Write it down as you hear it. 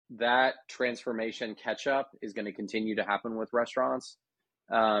that transformation catch up is going to continue to happen with restaurants.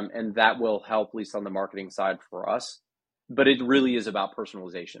 And that will help, at least on the marketing side for us. But it really is about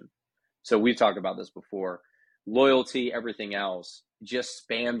personalization. So we've talked about this before. Loyalty, everything else just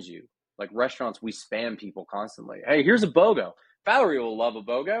spams you. Like restaurants, we spam people constantly. Hey, here's a BOGO. Valerie will love a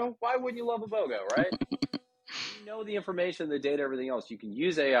BOGO. Why wouldn't you love a BOGO, right? You know the information, the data, everything else. You can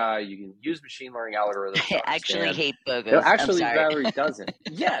use AI. You can use machine learning algorithms to I actually hate BOGOs. No, actually, Valerie doesn't.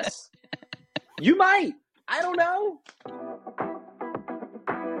 Yes. You might. I don't know.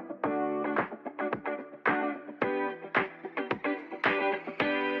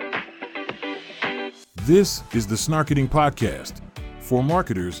 This is the Snarketing Podcast, for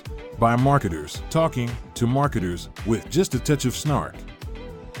marketers, by marketers, talking to marketers with just a touch of snark.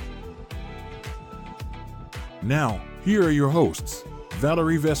 Now, here are your hosts,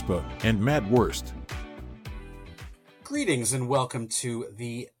 Valerie Vespa and Matt Wurst. Greetings and welcome to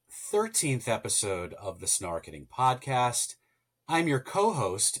the 13th episode of the Snarketing Podcast. I'm your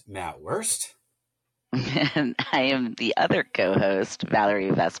co-host, Matt Wurst. And I am the other co-host,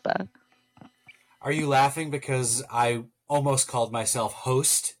 Valerie Vespa. Are you laughing because I almost called myself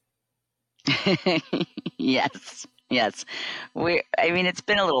host? Yes. It's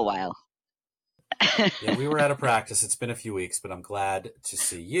been a little while. Yeah, we were out of practice. It's been a few weeks, but I'm glad to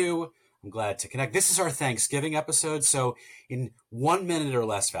see you. I'm glad to connect. This is our Thanksgiving episode. So in 1 minute or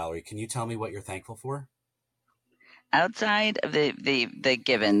less, Valerie, can you tell me what you're thankful for? Outside of the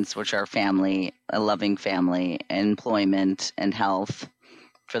givens, which are family, a loving family, employment, and health,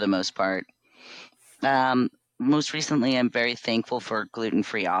 for the most part. Most recently, I'm very thankful for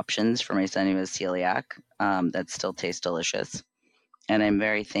gluten-free options for my son who has celiac that still taste delicious. And I'm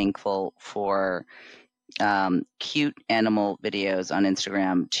very thankful for cute animal videos on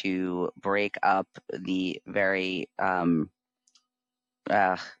Instagram to break up the very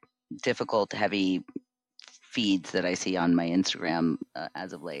difficult, heavy feeds that I see on my Instagram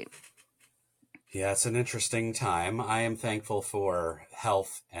as of late. Yeah, it's an interesting time. I am thankful for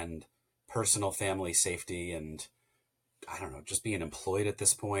health and personal family safety and, I don't know, just being employed at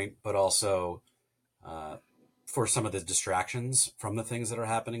this point, but also for some of the distractions from the things that are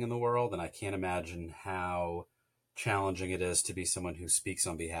happening in the world. And I can't imagine how challenging it is to be someone who speaks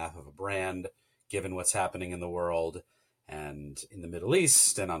on behalf of a brand, given what's happening in the world and in the Middle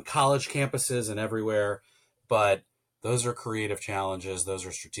East and on college campuses and everywhere. But those are creative challenges. Those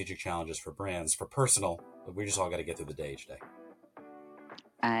are strategic challenges for brands. For personal, we just all got to get through the day each day.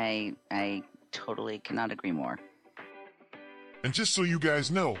 I totally cannot agree more. And just so you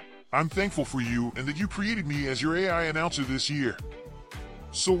guys know, I'm thankful for you and that you created me as your AI announcer this year.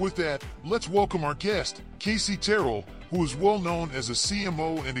 So with that, let's welcome our guest, Terrell, who is well known as a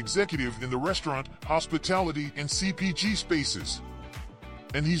CMO and executive in the restaurant, hospitality, and CPG spaces.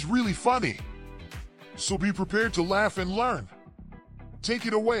 And he's really funny. So be prepared to laugh and learn. Take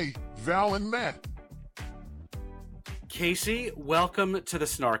it away, Val and Matt. Casey, welcome to the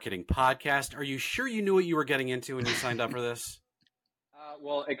Snarketing Podcast. Are you sure you knew what you were getting into when you signed up for this?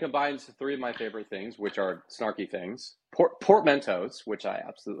 Well, it combines three of my favorite things, which are snarky things, portmanteaus, which I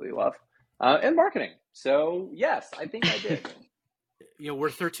absolutely love, and marketing. So, yes, I think I did. We're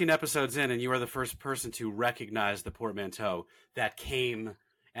 13 episodes in, and you are the first person to recognize the portmanteau that came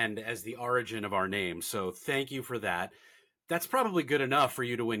and as the origin of our name. So thank you for that. That's probably good enough for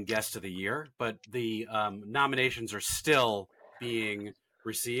you to win Guest of the Year, but the nominations are still being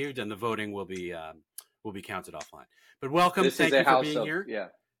received, and the voting will be counted offline. But welcome, thank you for being here. Yeah,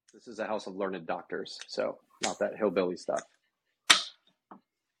 this is a house of learned doctors, so not that hillbilly stuff.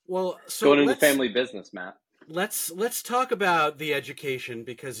 Well, so going into family business, Matt. Let's talk about the education,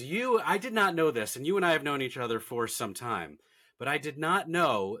 because I did not know this, and you and I have known each other for some time, but I did not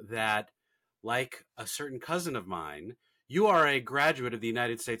know that, like a certain cousin of mine, you are a graduate of the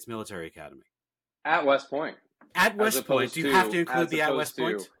United States Military Academy. At West Point. At West Point. Do you have to include the at West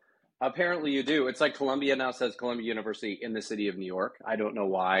Point? Apparently you do. It's like Columbia now says Columbia University in the city of New York. I don't know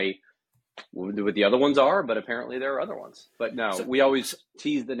why, what the other ones are, but apparently there are other ones. But no, we always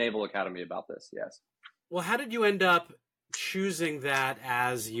tease the Naval Academy about this, yes. Well, how did you end up choosing that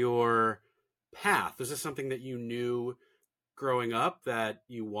as your path? Was this something that you knew growing up, that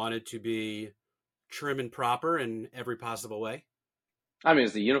you wanted to be trim and proper in every possible way? I mean,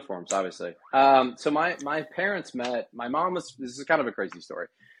 it's the uniforms, obviously. So my parents met. My mom this is kind of a crazy story.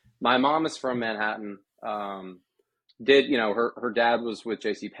 My mom is from Manhattan. Her dad was with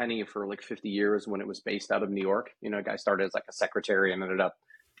JCPenney for like 50 years when it was based out of New York. A guy started as like a secretary and ended up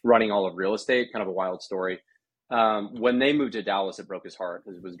running all of real estate. Kind of a wild story. When they moved to Dallas, it broke his heart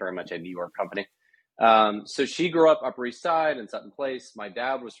because it was very much a New York company. So she grew up Upper East Side in Sutton Place. My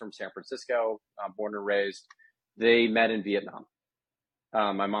dad was from San Francisco, born and raised. They met in Vietnam.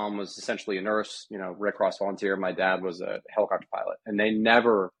 My mom was essentially a nurse, Red Cross volunteer. My dad was a helicopter pilot, and they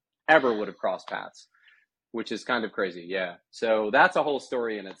never, ever would have crossed paths, which is kind of crazy. Yeah. So that's a whole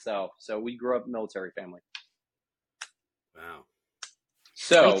story in itself. So we grew up military family. Wow.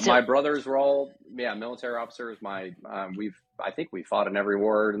 So my brothers were all, military officers. I think we fought in every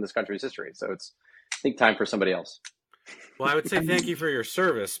war in this country's history. So it's, I think, time for somebody else. Well, I would say thank you for your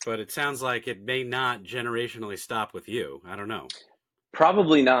service, but it sounds like it may not generationally stop with you. I don't know.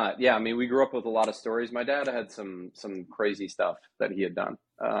 Probably not. Yeah, I mean, we grew up with a lot of stories. My dad had some crazy stuff that he had done.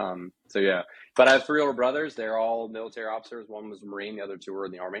 So yeah, but I have 3 older brothers. They're all military officers. One was a Marine. The other 2 were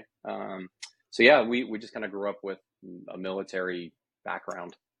in the Army. So yeah, we just kind of grew up with a military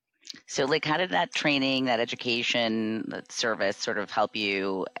background. So like, how did that training, that education, that service sort of help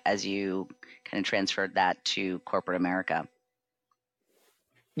you as you kind of transferred that to corporate America?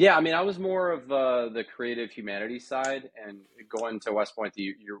 Yeah, I mean, I was more of the creative humanities side, and going to West Point,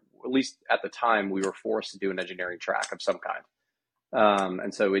 you're at least at the time, we were forced to do an engineering track of some kind.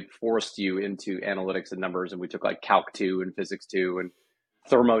 And so it forced you into analytics and numbers, and we took like Calc 2 and Physics 2 and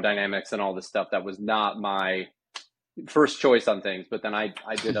thermodynamics and all this stuff that was not my first choice on things. But then I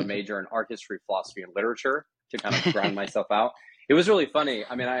did a major in art history, philosophy, and literature to kind of ground myself out. It was really funny.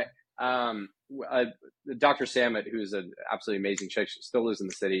 I mean, Dr. Samet, who's an absolutely amazing chick, she still lives in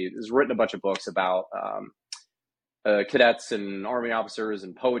the city, has written a bunch of books about cadets and Army officers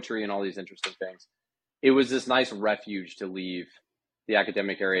and poetry and all these interesting things. It was this nice refuge to leave the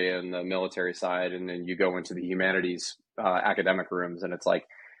academic area and the military side, and then you go into the humanities academic rooms, and it's like,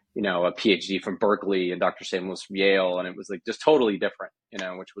 a PhD from Berkeley, and Dr. Samet was from Yale, and it was like just totally different,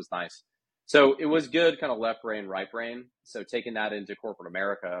 which was nice. So it was good, kind of left brain, right brain. So taking that into corporate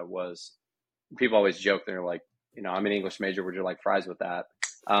America was, people always joke, they're like, I'm an English major, would you like fries with that?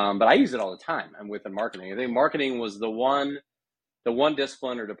 But I use it all the time. I'm within marketing. I think marketing was the one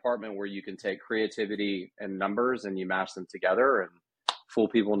discipline or department where you can take creativity and numbers and you mash them together and fool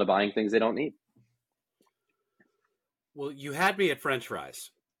people into buying things they don't need. Well, you had me at French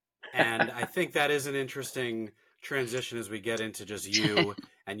fries. And I think that is an interesting transition as we get into just you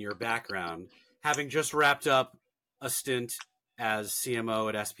and your background. Having just wrapped up a stint as CMO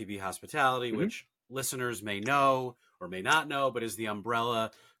at SPB Hospitality, which listeners may know or may not know, but is the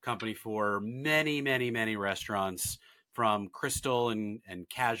umbrella company for many, many, many restaurants, from Crystal and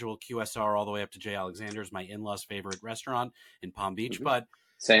casual QSR all the way up to J. Alexander's, my in-laws' favorite restaurant in Palm Beach. But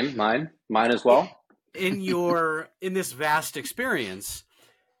same, mine as well. In this vast experience,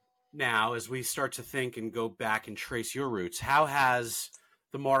 now, as we start to think and go back and trace your roots, how has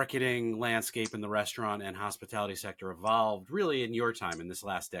the marketing landscape in the restaurant and hospitality sector evolved really in your time in this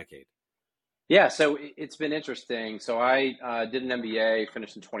last decade? Yeah, so it's been interesting. So I did an MBA,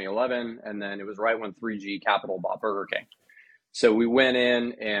 finished in 2011, and then it was right when 3G Capital bought Burger King. So we went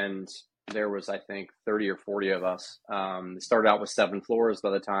in, and there was, I think, 30 or 40 of us. It started out with 7 floors. By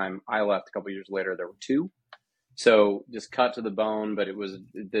the time I left a couple of years later, there were 2. So just cut to the bone, but it was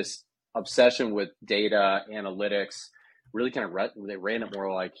this obsession with data analytics, really kind of they ran it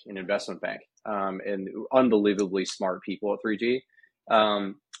more like an investment bank, and unbelievably smart people at 3G.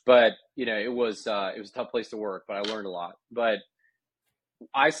 But it was a tough place to work, but I learned a lot. But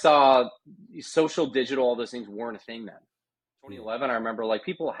I saw social, digital, all those things weren't a thing then. 2011, I remember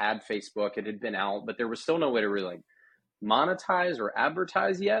people had Facebook, it had been out, but there was still no way to really monetize or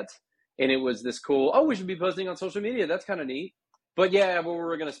advertise yet. And it was this cool, we should be posting on social media. That's kind of neat. But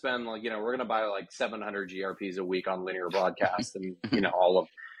we're going to spend we're going to buy 700 GRPs a week on linear broadcast and, all of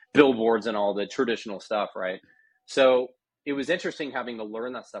billboards and all the traditional stuff. Right. So it was interesting having to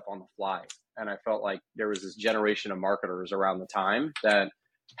learn that stuff on the fly. And I felt like there was this generation of marketers around the time that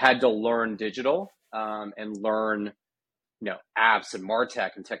had to learn digital and learn, apps and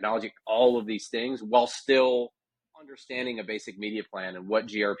MarTech and technology, all of these things, while still understanding a basic media plan and what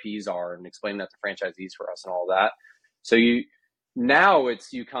GRPs are, and explain that to franchisees for us and all that. So you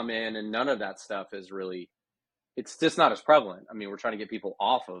come in and none of that stuff is really, it's just not as prevalent. I mean, we're trying to get people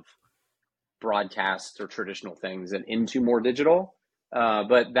off of broadcast or traditional things and into more digital.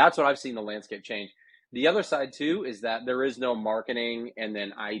 But that's what I've seen the landscape change. The other side too is that there is no marketing and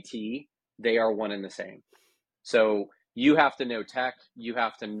then IT. They are one and the same. So you have to know tech. You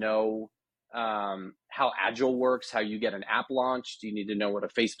have to know how Agile works, how you get an app launched. You need to know what a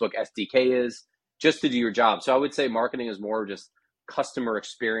Facebook SDK is just to do your job. So I would say marketing is more just customer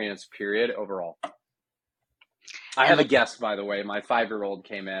experience, period, overall. I have a guest, by the way. My 5-year-old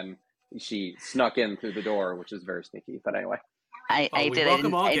came in. She snuck in through the door, which is very sneaky. But anyway. We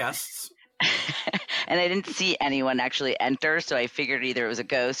welcome all guests. And I didn't see anyone actually enter, so I figured either it was a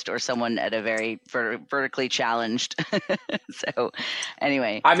ghost or someone at a very vertically challenged. So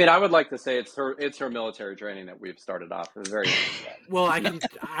anyway. I mean, I would like to say it's her military training that we've started off. It's very Well,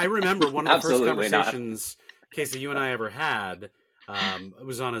 I remember one of the first Absolutely not. conversations, Casey, you and I ever had. It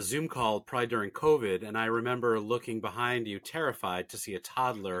was on a Zoom call probably during COVID, and I remember looking behind you, terrified to see a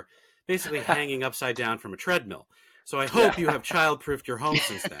toddler basically hanging upside down from a treadmill. So I hope you have child-proofed your home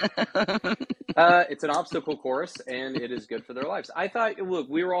since then. It's an obstacle course, and it is good for their lives. I thought, look,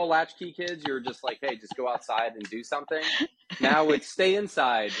 we were all latchkey kids. You were just like, hey, just go outside and do something. Now it's stay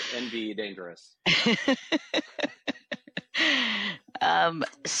inside and be dangerous.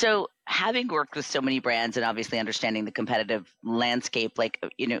 So having worked with so many brands and obviously understanding the competitive landscape, like,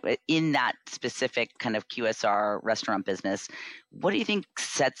 in that specific kind of QSR restaurant business, what do you think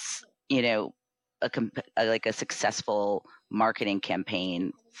sets, a successful marketing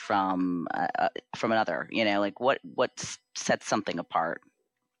campaign from another? What sets something apart?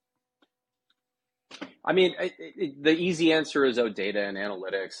 I mean, the easy answer is data and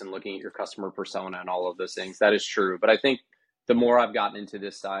analytics and looking at your customer persona and all of those things. That is true. But I think the more I've gotten into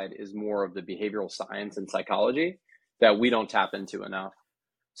this side is more of the behavioral science and psychology that we don't tap into enough.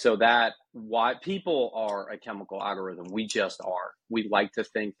 So that why people are a chemical algorithm. We just are. We like to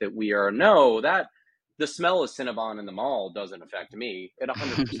think that we are. No, that the smell of Cinnabon in the mall doesn't affect me. It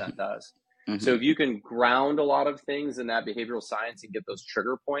 100% does. Mm-hmm. So if you can ground a lot of things in that behavioral science and get those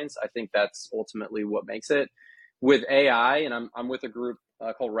trigger points, I think that's ultimately what makes it. With AI, and I'm with a group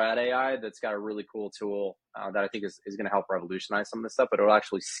called Rad AI that's got a really cool tool that I think is going to help revolutionize some of this stuff, but it'll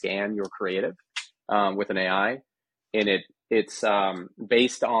actually scan your creative with an AI. And it's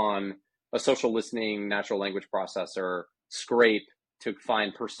based on a social listening natural language processor scrape to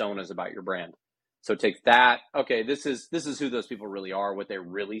find personas about your brand. So it takes that, okay, this is who those people really are, what they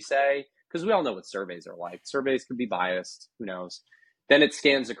really say, because we all know what surveys are like. Surveys can be biased, who knows? Then it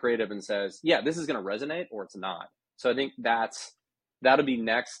scans the creative and says, yeah, this is going to resonate or it's not. So I think that'll be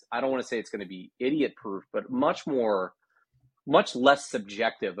next. I don't want to say it's going to be idiot proof, but much less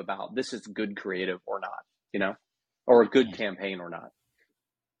subjective about this is good creative or not, or a good campaign or not.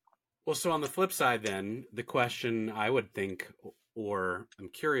 Well, so on the flip side, then the question I would think, or I'm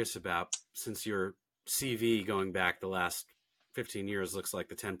curious about, since your CV going back the last 15 years looks like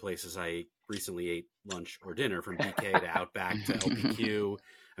the 10 places I recently ate lunch or dinner, from BK to Outback to LPQ,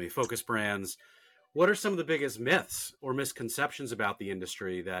 Focus Brands. What are some of the biggest myths or misconceptions about the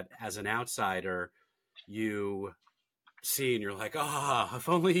industry that as an outsider you see and you're like, if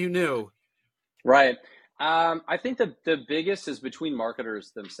only you knew? Right. I think the biggest is between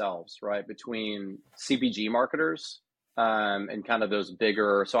marketers themselves, right? Between CPG marketers and kind of those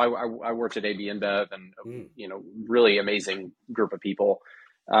bigger. So I worked at AB InBev and, really amazing group of people.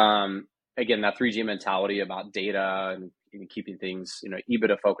 Again, that 3G mentality about data and keeping things,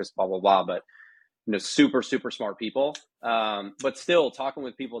 EBITDA focused, blah, blah, blah. But, super, super smart people. But still talking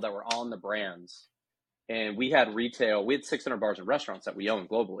with people that were on the brands. And we had 600 bars and restaurants that we own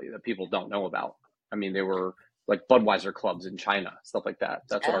globally that people don't know about. They were like Budweiser clubs in China, stuff like that.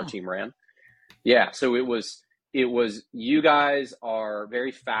 That's what our team ran. Yeah. So it was, you guys are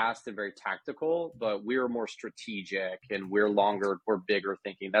very fast and very tactical, but we're more strategic and we're bigger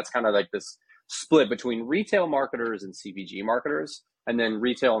thinking. That's kind of like this split between retail marketers and CPG marketers. And then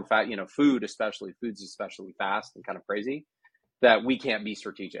retail and food's especially fast and kind of crazy, that we can't be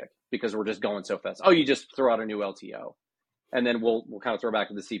strategic because we're just going so fast. Oh, you just throw out a new LTO. And then we'll kind of throw back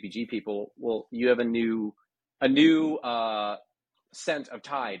to the CPG people. Well, you have a new scent of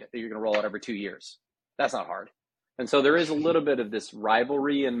Tide that you're going to roll out every 2 years. That's not hard. And so there is a little bit of this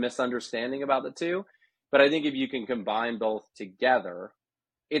rivalry and misunderstanding about the two. But I think if you can combine both together,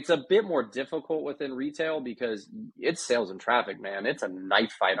 it's a bit more difficult within retail because it's sales and traffic, man. It's a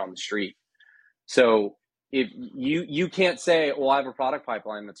knife fight on the street. So if you can't say, well, I have a product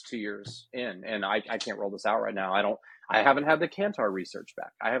pipeline that's 2 years in and I can't roll this out right now. I haven't had the Kantar research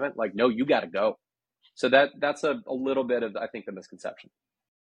back. I haven't no, you got to go. So that's a little bit of, I think, the misconception.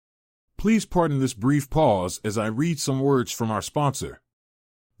 Please pardon this brief pause as I read some words from our sponsor.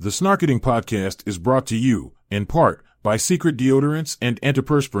 The Snarketing Podcast is brought to you, in part, by Secret Deodorants and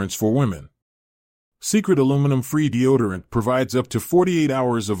Antiperspirants for Women. Secret aluminum-free deodorant provides up to 48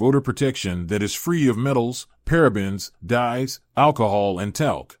 hours of odor protection that is free of metals, parabens, dyes, alcohol, and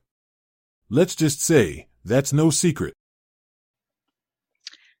talc. Let's just say, that's no secret.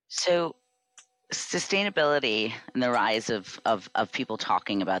 So sustainability and the rise of people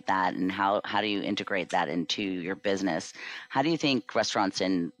talking about that, and how do you integrate that into your business? How do you think restaurants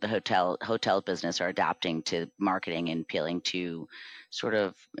in the hotel business are adapting to marketing and appealing to sort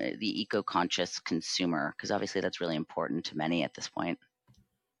of the eco-conscious consumer? Because obviously that's really important to many at this point.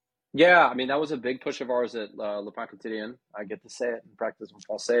 Yeah, I mean, that was a big push of ours at Le Pain Quotidien. I get to say it in practice with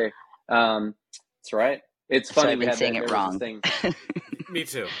Francais. That's right. It's funny. So I've been saying it wrong. Thing. Me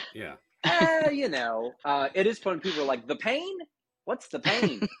too. Yeah. It is fun. People are like, the pain? What's the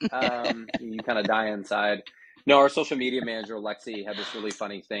pain? You kind of die inside. No, our social media manager, Lexi, had this really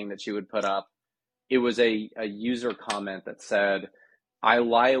funny thing that she would put up. It was a user comment that said, I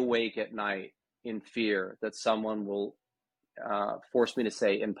lie awake at night in fear that someone will force me to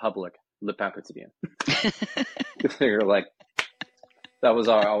say in public, Le Pain Quotidien. You're like, that was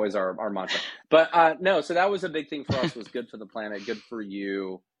always our mantra. But no, so that was a big thing for us, was good for the planet, good for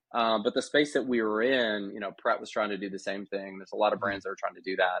you. But the space that we were in, Pret was trying to do the same thing. There's a lot of brands that are trying to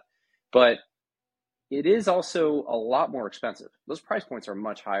do that. But it is also a lot more expensive. Those price points are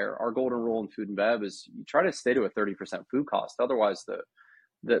much higher. Our golden rule in food and bev is you try to stay to a 30% food cost. Otherwise,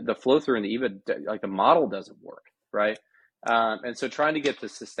 the flow through and the EBIT, like the model doesn't work, right? And so trying to get to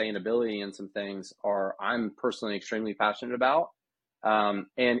sustainability in some things I'm personally extremely passionate about. And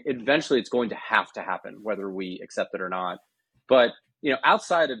eventually it's going to have to happen, whether we accept it or not. But,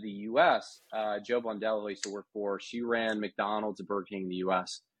 outside of the US, Jo Blondell, who I used to work for, she ran McDonald's and Burger King in the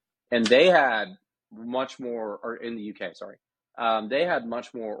US. And they had much more, or in the UK, sorry. They had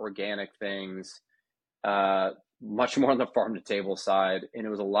much more organic things, much more on the farm to table side. And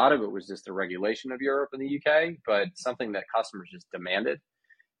a lot of it was just the regulation of Europe and the UK, but something that customers just demanded.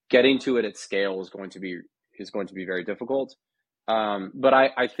 Getting to it at scale is going to be very difficult. But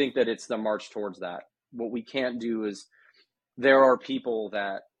I think that it's the march towards that. What we can't do is, there are people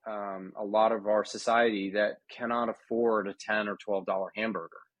that, a lot of our society, that cannot afford a $10 or $12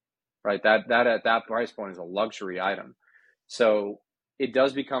 hamburger, right? That at that price point is a luxury item. So it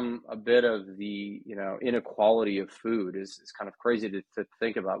does become a bit of the, inequality of food is kind of crazy to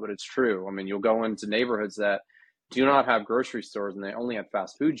think about, but it's true. I mean, you'll go into neighborhoods that do not have grocery stores and they only have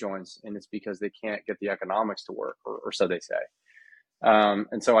fast food joints, and it's because they can't get the economics to work, or so they say.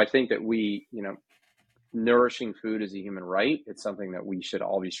 And so I think that we, nourishing food is a human right. It's something that we should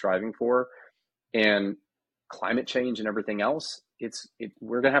all be striving for. And climate change and everything else,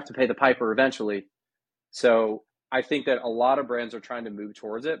 we're going to have to pay the piper eventually. So I think that a lot of brands are trying to move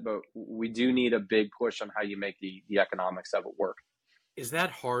towards it, but we do need a big push on how you make the economics of it work. Is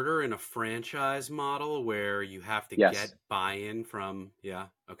that harder in a franchise model where you have to Yes. get buy-in from? Yeah.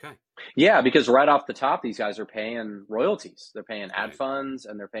 Okay. Yeah, because right off the top, these guys are paying royalties. They're paying ad Right. funds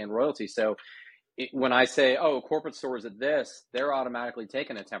and they're paying royalties. So when I say, corporate stores at this, they're automatically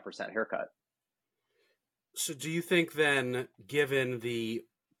taking a 10% haircut. So do you think then, given the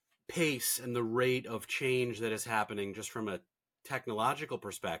pace and the rate of change that is happening just from a technological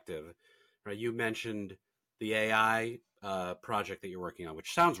perspective, right? You mentioned the AI project that you're working on,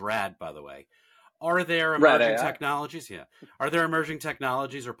 which sounds rad, by the way. Are there emerging technologies? Yeah. Are there emerging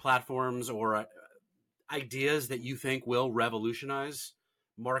technologies or platforms or ideas that you think will revolutionize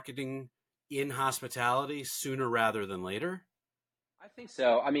marketing in hospitality sooner rather than later? I think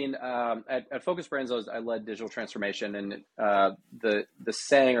so. I mean, at Focus Brands, I led digital transformation, and the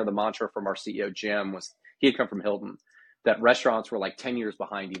saying or the mantra from our CEO, Jim, was, he had come from Hilton, that restaurants were like 10 years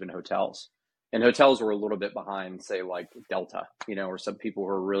behind even hotels. And hotels were a little bit behind, say, like Delta, or some people who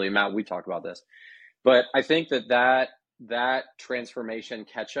are really mad. We talked about this. But I think that transformation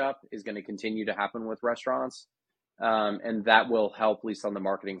catch-up is going to continue to happen with restaurants. And that will help, at least on the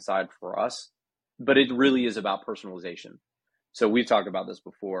marketing side, for us. But it really is about personalization. So we've talked about this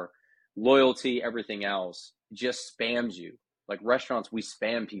before. Loyalty, everything else just spams you. Like restaurants, we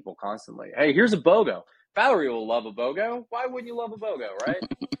spam people constantly. Hey, here's a BOGO. Valerie will love a BOGO. Why wouldn't you love a BOGO, right?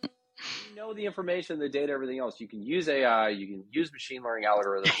 You know the information, the data, everything else. You can use AI. You can use machine learning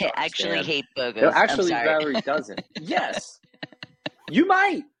algorithms. I actually hate BOGOs. No, actually, Valerie doesn't. Yes. You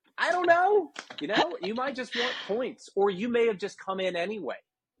might. I don't know. You might just want points, or you may have just come in anyway.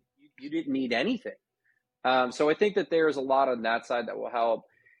 You didn't need anything. So I think that there's a lot on that side that will help.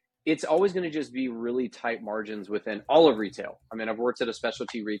 It's always going to just be really tight margins within all of retail. I mean, I've worked at a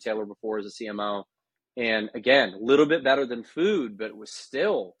specialty retailer before as a CMO, and again, a little bit better than food, but it was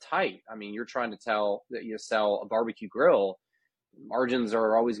still tight. I mean, you're trying to tell that you sell a barbecue grill, margins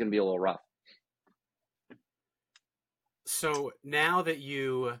are always going to be a little rough. So now that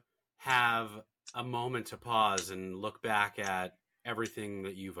you have a moment to pause and look back at everything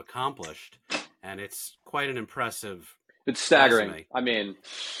that you've accomplished, and it's quite an impressive. It's staggering. Resume. I mean,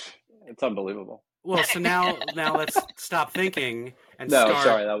 it's unbelievable. Well, so now let's stop thinking and No, start.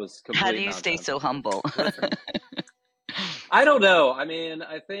 sorry, that was completely How do you nonsense. stay so humble? I don't know. I mean,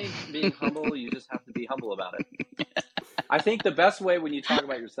 I think being humble, you just have to be humble about it. I think the best way when you talk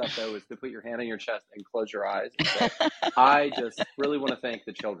about yourself, though, is to put your hand on your chest and close your eyes and say, I just really want to thank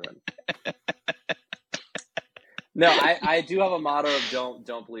the children. No, I do have a motto of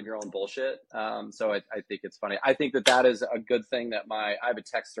don't believe your own bullshit. So I think it's funny. I think that is a good thing that I have a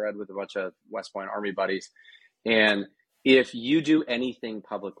text thread with a bunch of West Point Army buddies. And if you do anything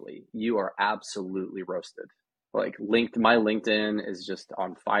publicly, you are absolutely roasted. Like my LinkedIn is just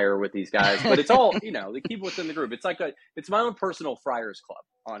on fire with these guys, but it's all, they keep what's in the group. It's like it's my own personal Friars Club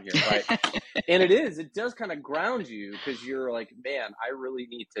on here, right? And it does kind of ground you because you're like, man, I really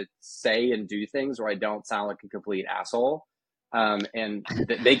need to say and do things where I don't sound like a complete asshole. And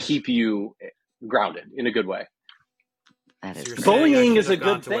they keep you grounded in a good way. That is So bullying is a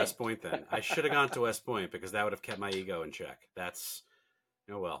good thing. West Point, then I should have gone to West Point because that would have kept my ego in check. That's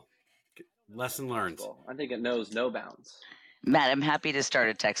lesson learned. I think it knows no bounds. Matt, I'm happy to start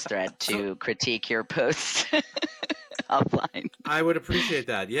a text thread to critique your posts offline. I would appreciate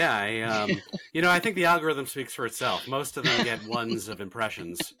that. Yeah, I think the algorithm speaks for itself. Most of them get ones of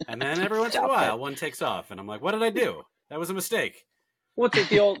impressions, and then every once in a while, one takes off, and I'm like, "What did I do? That was a mistake." Well, it's like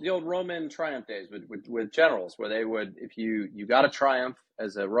the old Roman triumph days with generals, where they would, if you got a triumph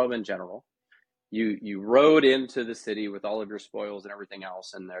as a Roman general, you rode into the city with all of your spoils and everything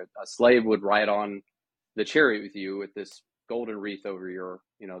else, and a slave would ride on the chariot with you with this golden wreath over your,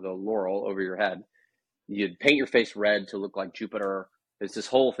 the laurel over your head. You'd paint your face red to look like Jupiter. It's this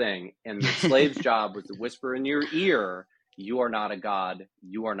whole thing, and the slave's job was to whisper in your ear, "You are not a god.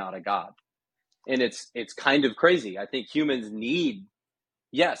 You are not a god." And it's kind of crazy. I think humans need.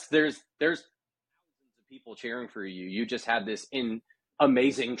 Yes, there's thousands of people cheering for you. You just had this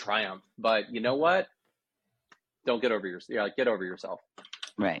amazing triumph, but you know what? Don't get over get over yourself.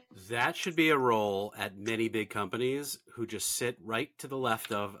 Right. That should be a role at many big companies who just sit right to the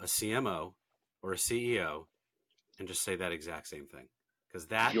left of a CMO or a CEO and just say that exact same thing.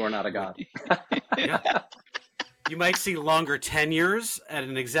 Because you're not a god. Yeah. You might see longer tenures at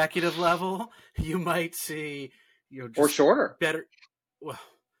an executive level. You might see, or shorter, better. Well,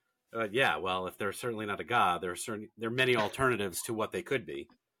 well, if they're certainly not a god, there are many alternatives to what they could be.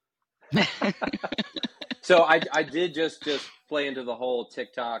 So I did just play into the whole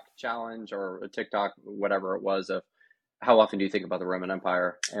TikTok challenge or a TikTok, whatever it was, of how often do you think about the Roman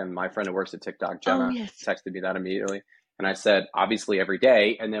Empire? And my friend who works at TikTok, Jenna, texted me that immediately. And I said, obviously every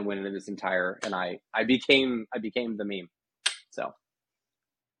day, and then went into this entire, and I became the meme. So.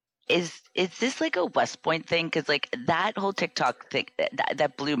 Is this like a West Point thing? Because like that whole TikTok thing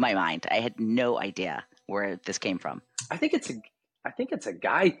that blew my mind. I had no idea where this came from. I think it's a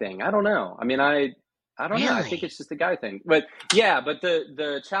guy thing. I don't know. I mean, I don't know. I think it's just a guy thing. But yeah, but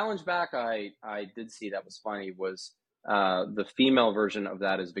the challenge back I did see that was funny was the female version of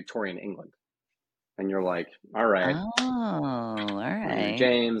that is Victorian England, and you're like, all right, all right,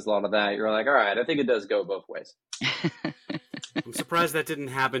 James, a lot of that. You're like, all right, I think it does go both ways. I'm surprised that didn't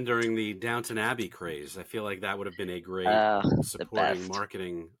happen during the Downton Abbey craze. I feel like that would have been a great supporting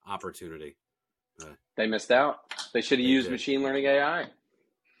marketing opportunity. They missed out. They should have used machine learning AI.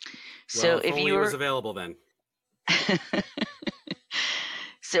 So if only it was available then.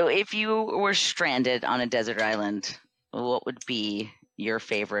 So if you were stranded on a desert island, what would be your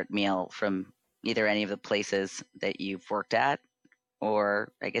favorite meal from either any of the places that you've worked at,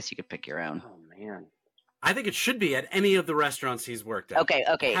 or I guess you could pick your own? Oh man. I think it should be at any of the restaurants he's worked at. Okay,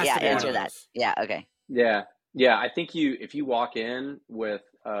 yeah, answer that. Yeah, okay. Yeah. I think if you walk in with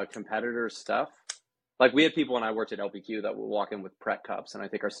competitors' stuff, like we had people when I worked at LPQ that would walk in with Pret cups, and I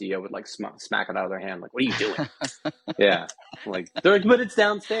think our CEO would like smack it out of their hand, like, "What are you doing?" Yeah, they're like, but it's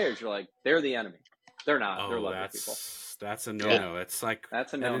downstairs. You're like, they're the enemy. They're not. They're lovely people. That's a no-no. It's like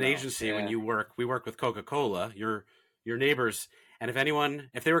that's at an agency when we work with Coca-Cola. Your neighbors. And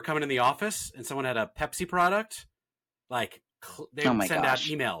if they were coming in the office and someone had a Pepsi product, like they would send out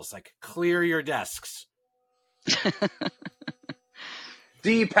emails like, "Clear your desks."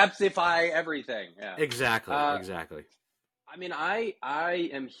 De-Pepsify everything. Yeah, exactly. I mean, I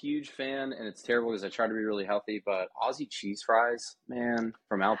am a huge fan, and it's terrible because I try to be really healthy, but Aussie cheese fries, man,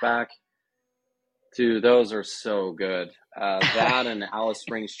 from Outback, dude, those are so good. That and Alice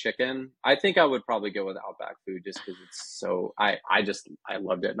Springs chicken. I think I would probably go with Outback food just because it's so. I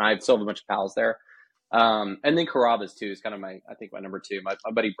loved it, and I still have a bunch of pals there. And then Carrabba's too is kind of my number two. My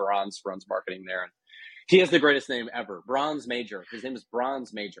buddy Bronze runs marketing there, and he has the greatest name ever, Bronze Major. His name is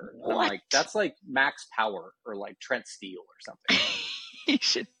Bronze Major. And I'm like, that's like Max Power or like Trent Steele or something. He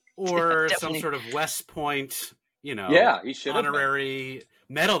should, or some sort of West Point, he should honorary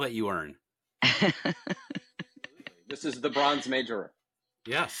medal that you earn. This is the Bronze Major.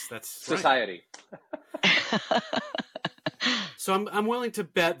 Yes, that's society. Right. So I'm willing to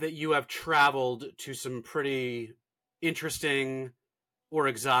bet that you have traveled to some pretty interesting or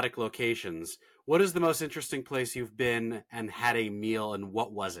exotic locations. What is the most interesting place you've been and had a meal, and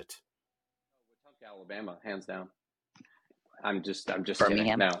what was it? Wetumpka, Alabama, hands down. I'm just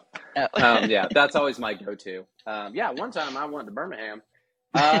Birmingham? kidding. No. Oh. Yeah, that's always my go-to. Yeah, one time I went to Birmingham.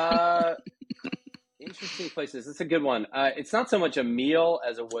 Interesting places. It's a good one. It's not so much a meal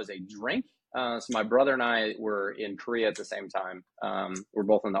as it was a drink. So my brother and I were in Korea at the same time. We're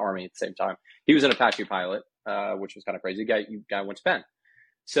both in the Army at the same time. He was an Apache pilot, which was kind of crazy. Guy went to Penn.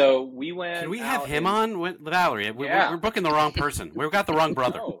 So we went. Can we have him on, Valerie? We're booking the wrong person. We've got the wrong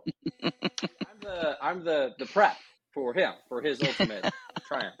brother. No. I'm the prep for him, for his ultimate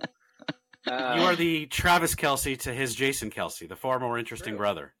triumph. You are the Travis Kelce to his Jason Kelce, the far more interesting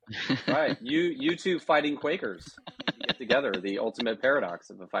brother. Right. You two fighting Quakers get together, the ultimate paradox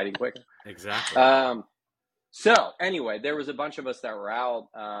of a fighting Quaker. Exactly. So anyway, there was a bunch of us that were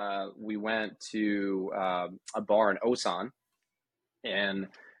out. We went to a bar in Osan, and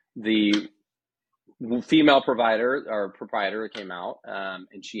the female proprietor came out,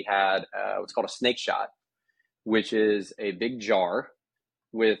 and she had what's called a snake shot, which is a big jar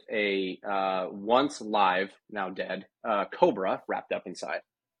with a once live, now dead, cobra wrapped up inside.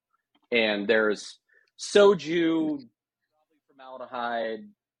 And there's soju, probably formaldehyde,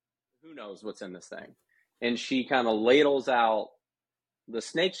 who knows what's in this thing. And she kind of ladles out the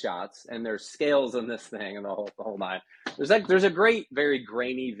snake shots, and there's scales in this thing and the whole nine. There's a great, very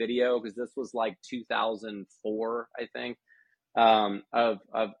grainy video, because this was like 2004, I think, of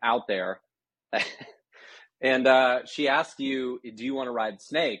out there. And she asked you, do you want to ride the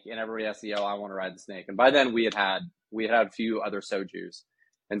snake? And everybody asked you, I want to ride the snake. And by then we had a few other sojus.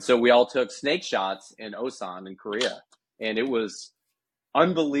 And so we all took snake shots in Osan in Korea. And it was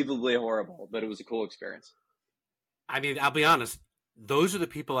unbelievably horrible, but it was a cool experience. I mean, I'll be honest. Those are the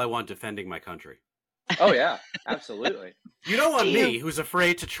people I want defending my country. Oh, yeah, absolutely. You don't want me, who's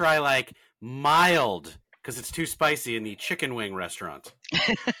afraid to try like mild, because it's too spicy in the chicken wing restaurant.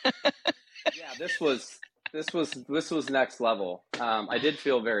 Yeah, this was next level. I did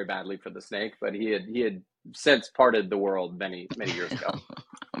feel very badly for the snake, but he had since parted the world many years ago.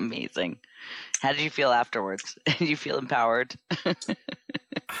 Amazing. How did you feel afterwards? Did you feel empowered?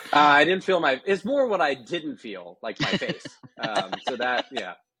 I didn't feel it's more what I didn't feel, like my face. So that,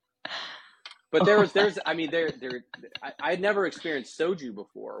 yeah. But I'd never experienced soju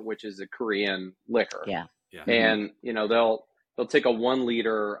before, which is a Korean liquor. Yeah. And, they'll take a 1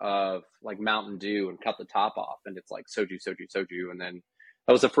 liter of like Mountain Dew and cut the top off, and it's like soju. And then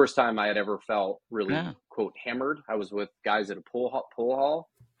that was the first time I had ever felt really, quote, hammered. I was with guys at a pool hall.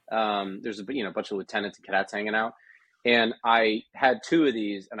 There's a bunch of lieutenants and cadets hanging out. And I had 2 of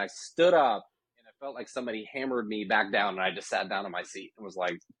these, and I stood up, and I felt like somebody hammered me back down, and I just sat down in my seat and was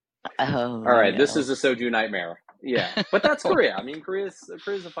like, all right, this is a soju nightmare. Yeah. But that's Korea. I mean, Korea's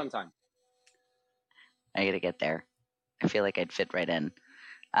a fun time. I got to get there. I feel like I'd fit right in.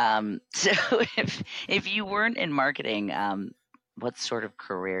 So if you weren't in marketing, what sort of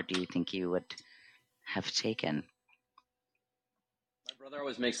career do you think you would have taken? My brother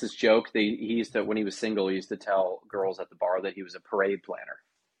always makes this joke. He used to, when he was single, he used to tell girls at the bar that he was a parade planner.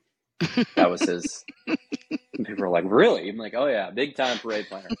 That was his. People were like, "Really?" I'm like, "Oh yeah, big time parade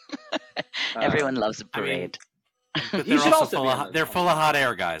planner." Everyone loves a parade. But they're also they're full of hot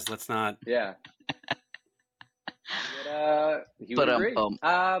air, guys. Let's not. Yeah. But, he would agree. What would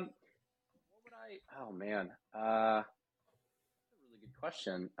I? Oh man, that's a really good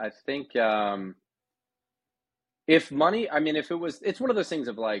question. I think if money, I mean, it's one of those things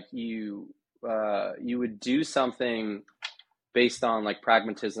of like you would do something based on like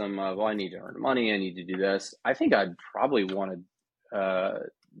pragmatism of, I need to earn money, I need to do this. I think I'd probably want to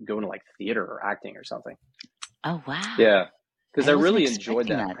go into like theater or acting or something. Oh wow! Yeah, because I really enjoyed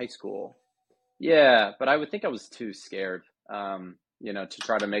that in high school. Yeah, but I would think I was too scared, to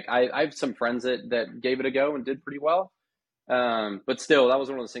try to make. I have some friends that gave it a go and did pretty well, but still, that was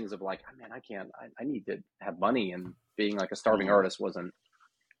one of those things of like, oh, man, I can't. I need to have money, and being like a starving artist wasn't.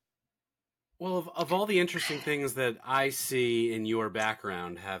 Well, of all the interesting things that I see in your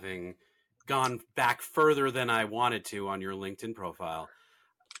background, having gone back further than I wanted to on your LinkedIn profile,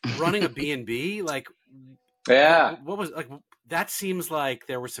 running a B&B, like, yeah, what was like? That seems like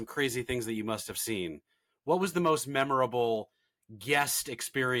there were some crazy things that you must have seen. What was the most memorable guest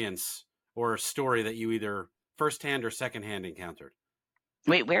experience or story that you either firsthand or secondhand encountered?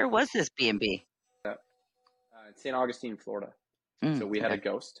 Wait, where was this B&B? St. Augustine, Florida. So we had a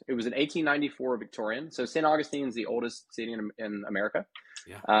ghost. It was an 1894 Victorian. So St. Augustine's the oldest city in America.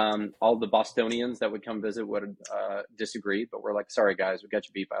 All the Bostonians that would come visit would disagree, but we're like, sorry guys, we got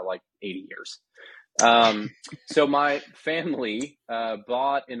you beat by like 80 years. So my family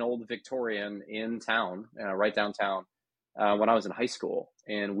bought an old Victorian in town, right downtown, when I was in high school,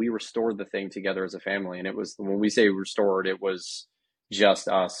 and we restored the thing together as a family. And it was, when we say restored, it was just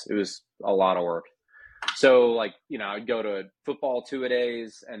us. It was a lot of work. So like, I'd go to football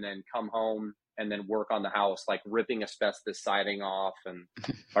 2-a-days and then come home and then work on the house, like ripping asbestos siding off. And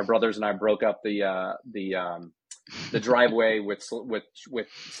my brothers and I broke up the driveway with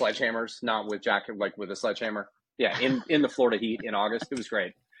sledgehammers, not with like with a sledgehammer. Yeah, in the Florida heat in August. It was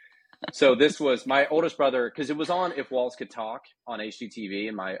great. So this was my oldest brother, because it was on If Walls Could Talk on HGTV,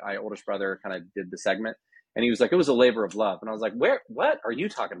 and my oldest brother kind of did the segment, and he was like, it was a labor of love. And I was like, what are you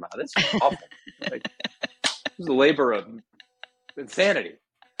talking about? It's awful. Like, it was a labor of insanity.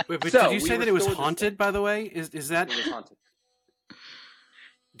 Wait, but did you say that it was haunted, by the way? Is that... It was haunted.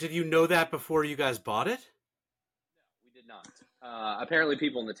 Did you know that before you guys bought it? No, we did not. Apparently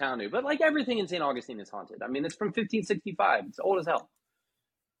people in the town knew, but like everything in St. Augustine is haunted. I mean, it's from 1565. It's old as hell.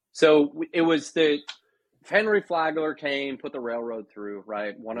 So it was Henry Flagler came, put the railroad through,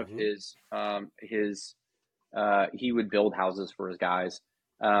 right? One of his he would build houses for his guys.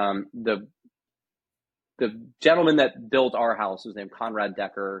 The gentleman that built our house was named Conrad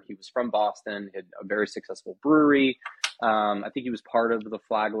Decker. He was from Boston, had a very successful brewery. I think he was part of the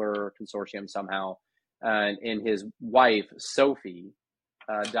Flagler consortium somehow. And his wife, Sophie,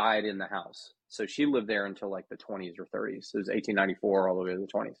 died in the house. So she lived there until like the 20s or 30s. So it was 1894 all the way to the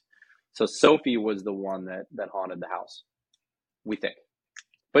 20s. So Sophie was the one that haunted the house, we think.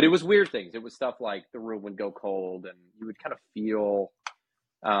 But it was weird things. It was stuff like the room would go cold, and you would kind of feel...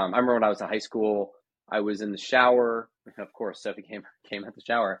 I remember when I was in high school, I was in the shower. Of course, Sophie came out the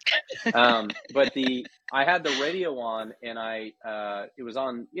shower. But I had the radio on, and it was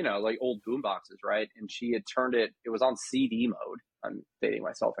on, like old boom boxes, right? And she had turned it was on CD mode. I'm dating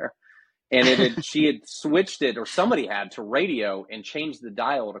myself here. And she had switched it, or somebody had, to radio and changed the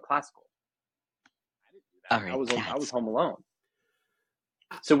dial to classical. I didn't do that. Right, I was home alone.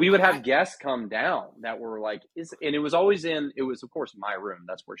 So we would have guests come down that were like, and it was of course my room.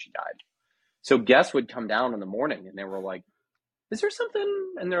 That's where she died. So guests would come down in the morning, and they were like, is there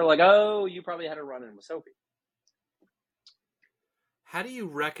something? And they're like, oh, you probably had a run-in with Sophie. How do you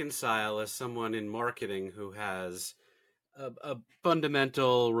reconcile, as someone in marketing who has a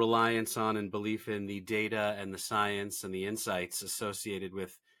fundamental reliance on and belief in the data and the science and the insights associated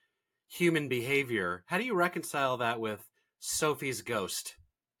with human behavior, how do you reconcile that with Sophie's ghost?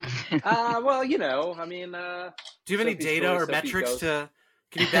 Well, I mean... do you have any data or metrics can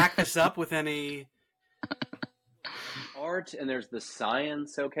you back this up with any... Art, and there's the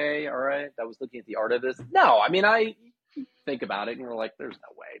science, okay, all right? I was looking at the art of this. No, I mean, I think about it, and we're like, there's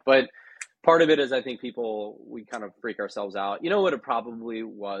no way. But part of it is, I think we kind of freak ourselves out. You know what it probably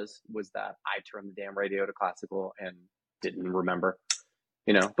was that I turned the damn radio to classical and didn't remember.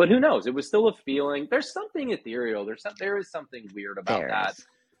 But who knows? It was still a feeling. There's something ethereal. There is something weird about that.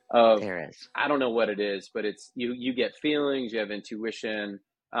 There is. I don't know what it is, but it's you get feelings, you have intuition.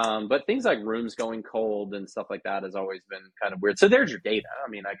 But things like rooms going cold and stuff like that has always been kind of weird. So there's your data. I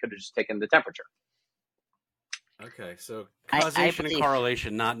mean, I could have just taken the temperature. Okay, so causation and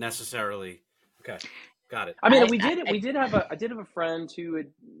correlation, not necessarily. Okay, got it. I mean, I did have a friend who had,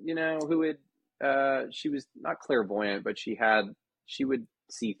 she was not clairvoyant, but she would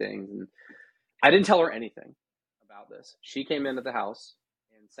see things, and I didn't tell her anything about this. She came into the house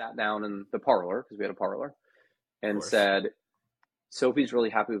and sat down in the parlor, because we had a parlor, and said, Sophie's really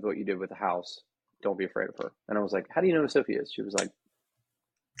happy with what you did with the house. Don't be afraid of her. And I was like, how do you know who Sophie is? She was like,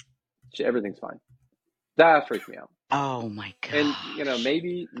 everything's fine. That freaked me out. Oh my God. And,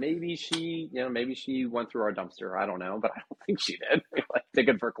 maybe she went through our dumpster. I don't know, but I don't think she did. Like,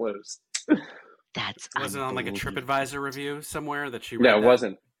 digging for clues. That's wasn't on like a TripAdvisor review somewhere that she read? No, it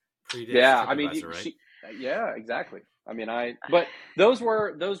wasn't. Yeah, I mean, right? Yeah, exactly. I mean, but those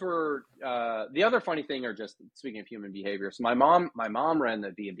were the other funny thing, are just speaking of human behavior. So my mom ran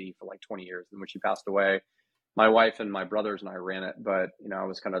the B&B for like 20 years, and when she passed away, my wife and my brothers and I ran it. But I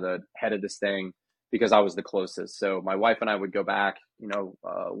was kind of the head of this thing because I was the closest. So my wife and I would go back,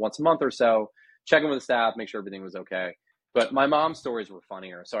 once a month or so, check in with the staff, make sure everything was okay. But my mom's stories were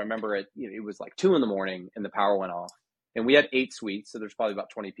funnier. So I remember it was like 2 a.m. and the power went off, and we had 8 suites. So there's probably about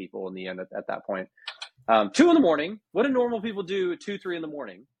 20 people in the end at that point. 2 a.m. What do normal people do at 2, 3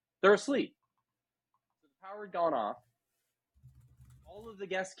 a.m? They're asleep. So the power had gone off. All of the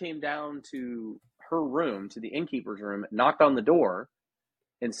guests came down to her room, to the innkeeper's room, knocked on the door,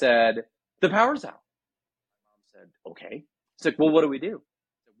 and said, the power's out. My mom said, okay. It's like, well, what do we do?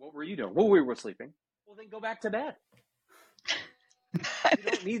 What were you doing? Well, we were sleeping. Well, then go back to bed.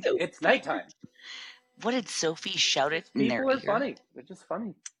 You don't need it's nighttime. What did Sophie shout it in their People are ear? funny. They're just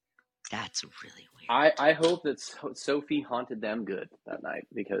funny. That's really weird. I hope that Sophie haunted them good that night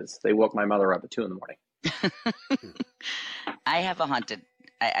because they woke my mother up at 2 a.m. I have a haunted.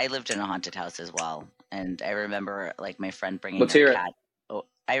 I lived in a haunted house as well, and I remember like my friend bringing Let's their hear it. cat. Oh,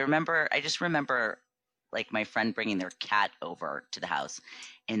 I just remember like my friend bringing their cat over to the house,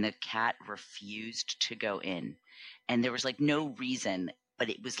 and the cat refused to go in, and there was like no reason, but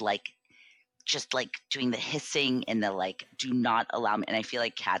it was like just like doing the hissing and the like, do not allow me. And I feel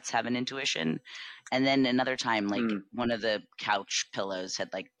like cats have an intuition. And then another time, like one of the couch pillows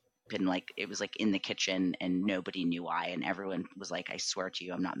had like been like, it was like in the kitchen and nobody knew why. And everyone was like, I swear to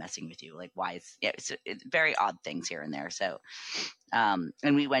you, I'm not messing with you. Like, why is, yeah, it's very odd things here and there. So,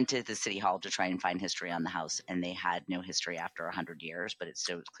 and we went to the city hall to try and find history on the house, and they had no history after 100 years, but it's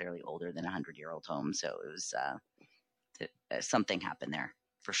so clearly older than a 100-year-old home. So it was, something happened there.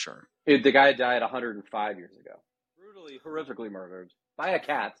 For sure. The guy died 105 years ago. Brutally, horrifically murdered by a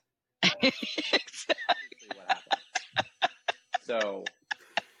cat. Exactly. What happened. So.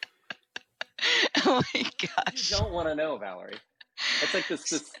 Oh my gosh. You don't want to know, Valerie. It's like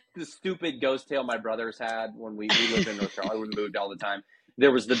this stupid ghost tale my brothers had when we lived in North Carolina. We moved all the time.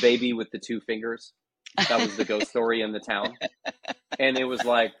 There was the baby with the 2 fingers. That was the ghost story in the town. And it was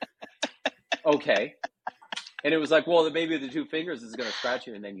like, okay. And it was like, well, the baby with the 2 fingers is going to scratch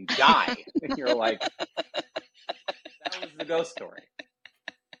you and then you die. And you're like, that was the ghost story.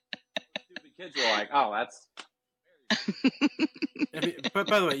 Stupid kids were like, oh, that's. I mean, but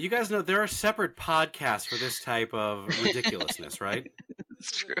by the way, you guys know there are separate podcasts for this type of ridiculousness, right?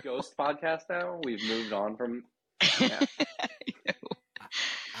 It's true. Ghost podcast now. We've moved on from. Yeah.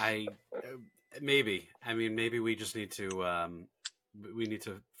 Maybe. I mean, maybe we just need to. We need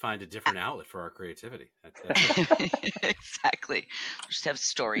to find a different outlet for our creativity. Exactly. Just have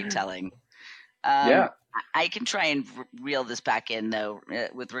storytelling. Yeah. I can try and reel this back in, though,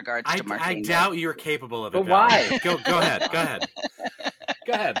 with regards to marketing. I doubt you're capable of it. But why? Go ahead. Go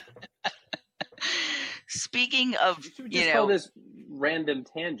ahead. Speaking of, call this random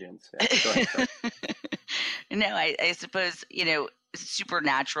tangents. Yeah, go ahead. No, I suppose,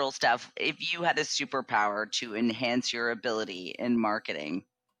 supernatural stuff. If you had a superpower to enhance your ability in marketing,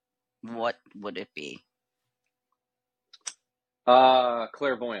 what would it be?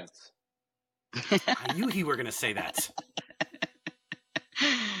 Clairvoyance. I knew you were going to say that.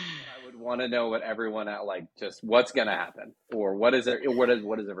 I would want to know what everyone just what's going to happen, or what is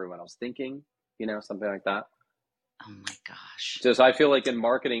everyone else thinking? Something like that. Oh my gosh! Just I feel like in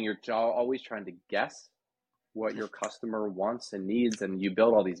marketing, you're always trying to guess what your customer wants and needs, and you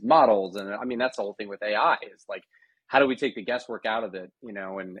build all these models. And I mean, that's the whole thing with AI is like, how do we take the guesswork out of it?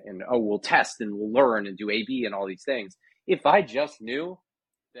 And we'll test and we'll learn and do A/B and all these things. If I just knew,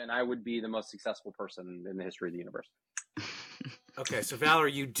 then I would be the most successful person in the history of the universe. Okay, so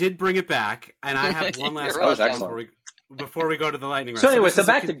Valerie, you did bring it back, and I have one last You're question before we go to the lightning round. So anyway, so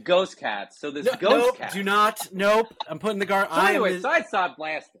back to ghost cats. So this ghost cat. Do not. Nope. I'm putting the guard. So anyway, so I stopped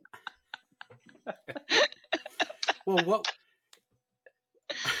blasting. Well,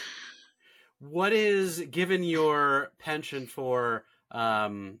 what is, given your penchant for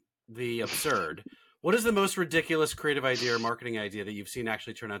the absurd, what is the most ridiculous creative idea or marketing idea that you've seen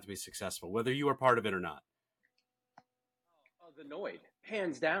actually turn out to be successful, whether you were part of it or not? Oh, the Noid,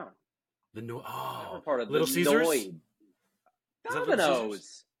 hands down. The Noid. Oh, part of Little the Caesars. Noid.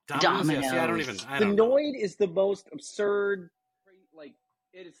 Domino's. Yeah, see, I don't The Noid is the most absurd.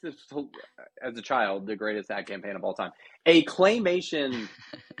 It's as a child, the greatest ad campaign of all time. A claymation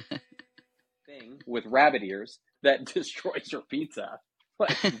thing with rabbit ears that destroys your pizza.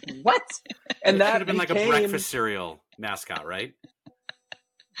 Like, what? And that should have been like a breakfast cereal mascot, right?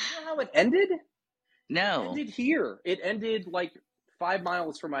 You know how it ended? No. It ended here. It ended like 5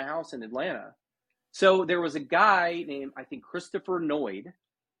 miles from my house in Atlanta. So there was a guy named, I think, Christopher Noid,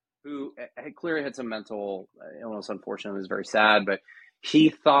 who clearly had some mental illness, unfortunately. It was very sad, but he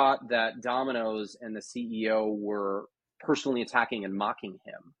thought that Domino's and the CEO were personally attacking and mocking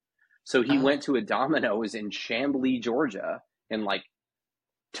him. So he went to a Domino's in Chamblee, Georgia, and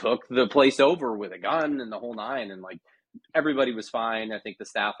took the place over with a gun and the whole nine. And everybody was fine. I think the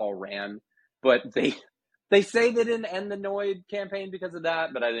staff all ran, but they say they didn't end the Noid campaign because of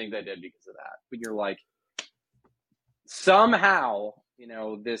that, but I think they did because of that. But you're like, somehow,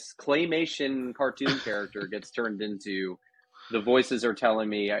 this claymation cartoon character gets turned into, the voices are telling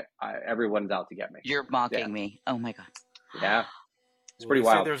me everyone's out to get me. You're mocking me. Oh my God. Yeah. It's pretty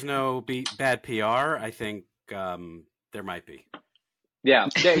wild. There's no bad PR. I think there might be. Yeah,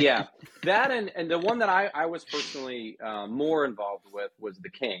 yeah. That and the one that I was personally more involved with was the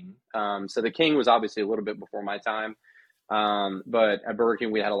King. So the King was obviously a little bit before my time, but at Burger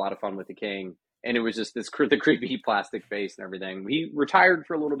King we had a lot of fun with the King, and it was just the creepy plastic face and everything. He retired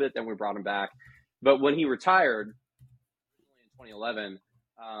for a little bit, then we brought him back. But when he retired in 2011,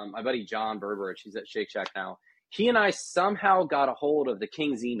 my buddy John Berberich, he's at Shake Shack now. He and I somehow got a hold of the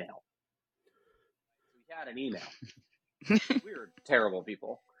King's email. We had an email. We're terrible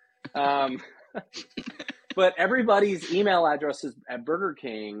people. But everybody's email addresses at Burger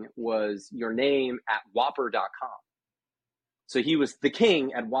King was your name at whopper.com. So he was the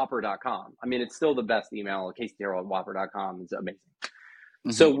King at whopper.com. I mean, it's still the best email. Casey Terrell at whopper.com is amazing.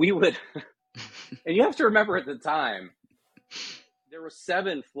 Mm-hmm. So we would, and you have to remember at the time, there were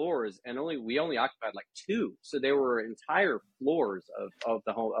 7 floors and we only occupied like 2. So there were entire floors of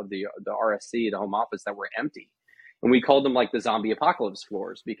the RSC, the home office, that were empty. And we called them like the zombie apocalypse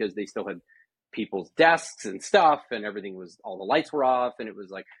floors because they still had people's desks and stuff, and everything was, all the lights were off, and it was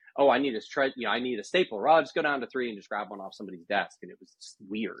like, oh, I need I need a stapler. I'll just go down to 3 and just grab one off somebody's desk, and it was just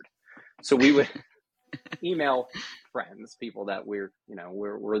weird. So we would email friends, people that we're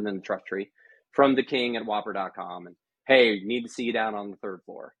in the trust tree, from the King at whopper.com, and hey, need to see you down on the 3rd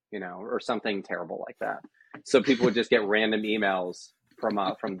floor, or something terrible like that. So people would just get random emails from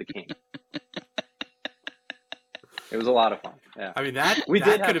the King. It was a lot of fun. Yeah. I mean, that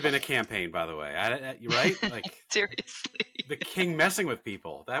could have been a campaign, by the way. Right? Like, seriously, the King messing with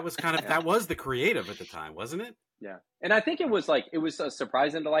people. That was that was the creative at the time, wasn't it? Yeah. And I think it was a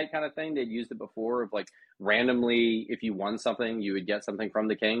surprise and delight kind of thing. They'd used it before of like randomly, if you won something, you would get something from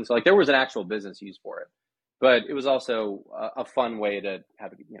the King. So like there was an actual business use for it, but it was also a fun way to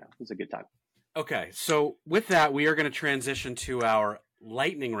have it. It was a good time. Okay. So with that, we are going to transition to our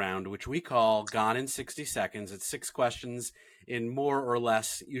lightning round, which we call Gone in 60 Seconds. It's 6 questions in more or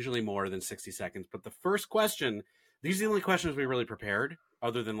less, usually more than 60 seconds. But the first question, these are the only questions we really prepared,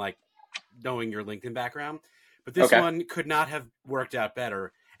 other than like knowing your LinkedIn background. But this one could not have worked out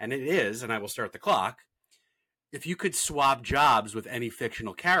better. And it is, and I will start the clock. If you could swap jobs with any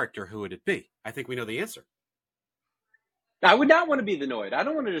fictional character, who would it be? I think we know the answer. I would not want to be the Noid. I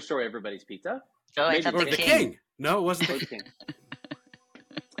don't want to destroy everybody's pizza. Oh, I thought or the King. No, it wasn't the King.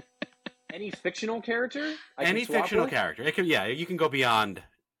 Any fictional character? Any fictional character. It can, you can go beyond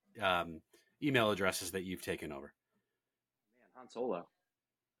email addresses that you've taken over. Man, Han Solo.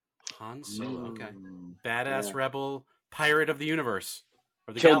 Han Solo, okay. Badass rebel, pirate of the universe.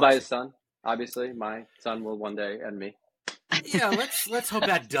 Or the Killed galaxy. by his son. Obviously, my son will one day end me. Yeah, let's hope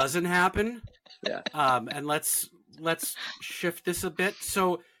that doesn't happen. Yeah. And let's shift this a bit.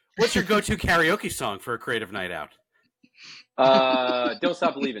 So, what's your go-to karaoke song for a creative night out? Don't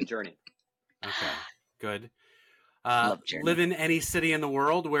Stop Believin', Journey. Okay, good. Journey. Live in any city in the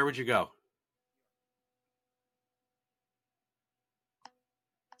world, where would you go?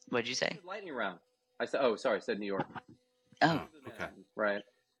 What'd you say? Lightning round. I said New York. Oh, okay. Right.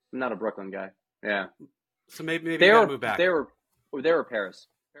 I'm not a Brooklyn guy. Yeah. So maybe you gotta move back. They were Paris.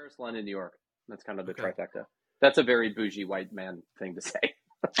 Paris, London, New York. That's kind of the trifecta. That's a very bougie white man thing to say.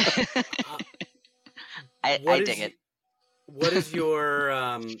 I dig it. What is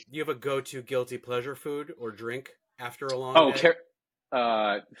your do you have a go-to guilty pleasure food or drink after a long day?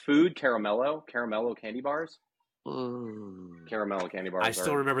 Food, Caramello candy bars. Ooh. Caramello candy bars. I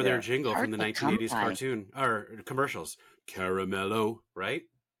still remember their jingle Hard from the to 1980s come by. cartoon or commercials. Caramello, right?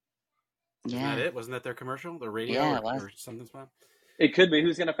 Yeah. Isn't that it? Wasn't that their commercial? The radio Yeah, it was. or something spot? It could be.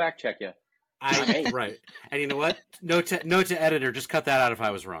 Who's going to fact check you? Right. And you know what? Note to editor, just cut that out if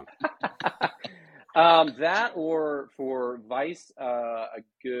I was wrong. That or for Vice, a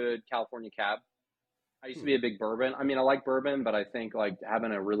good California cab. I used to be a big bourbon. I mean, I like bourbon, but I think like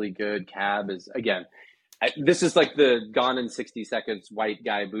having a really good cab is, again, this is like the Gone in 60 Seconds white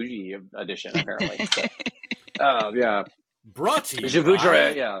guy bougie edition, apparently. Yeah. Brought to you Je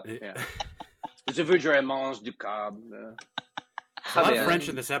voudrais, by... Je voudrais mange du cab. A lot of French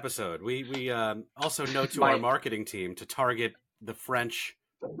in this episode. We also note to our marketing team to target the French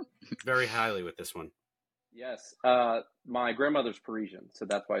very highly with this one. Yes. My grandmother's Parisian, so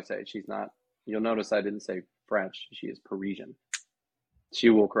that's why I say she's not. You'll notice I didn't say French. She is Parisian. She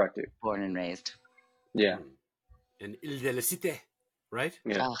will correct you. Born and raised. Yeah. In Ile de la Cité, right?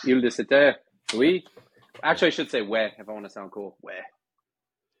 Yeah. Ile de Cité. Oui. Actually, I should say ouais if I want to sound cool. Ouais.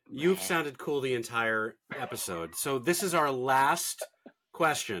 You've sounded cool the entire episode. So this is our last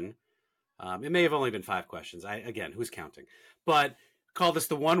question. It may have only been 5 questions. Again, who's counting? But call this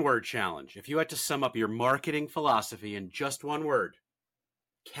the one-word challenge. If you had to sum up your marketing philosophy in just one word,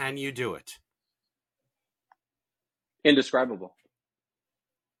 can you do it? Indescribable.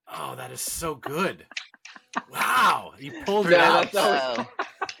 Oh, that is so good. Wow, you pulled it Yeah, out.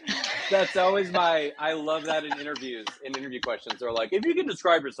 That's always I love that in interviews, in interview questions. They're like, if you can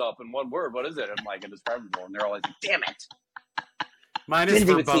describe yourself in one word, what is it? I'm like, indescribable. And they're always like, damn it. Mine is Didn't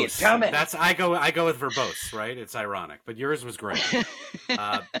even see it verbose. coming. That's I go with verbose, right? It's ironic, but yours was great.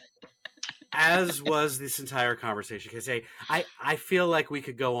 As was this entire conversation. Because I feel like we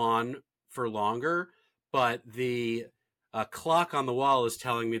could go on for longer, but the clock on the wall is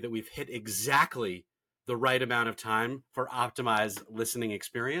telling me that we've hit exactly the right amount of time for optimized listening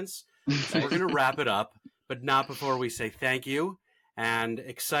experience. So we're going to wrap it up, but not before we say thank you, and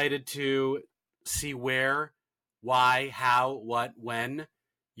excited to see where, why, how, what, when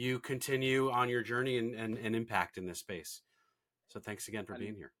you continue on your journey and impact in this space. So thanks again for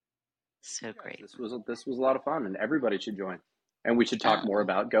being here. So great. This was a lot of fun, and everybody should join. And we should talk more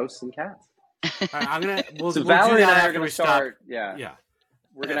about ghosts and cats. All right, we'll do Valerie and that I are after going we to start. stop. Yeah.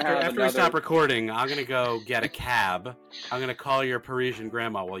 We're After, gonna have after we stop recording, I'm gonna go get a cab. I'm gonna call your Parisian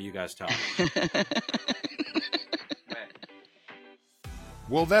grandma while you guys talk.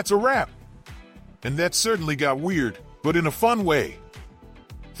 Well, that's a wrap. And that certainly got weird, but in a fun way.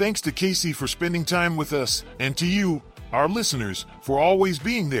 Thanks to Casey for spending time with us, and to you, our listeners, for always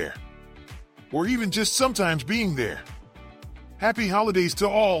being there. Or even just sometimes being there. Happy holidays to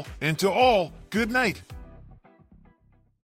all, and to all, good night.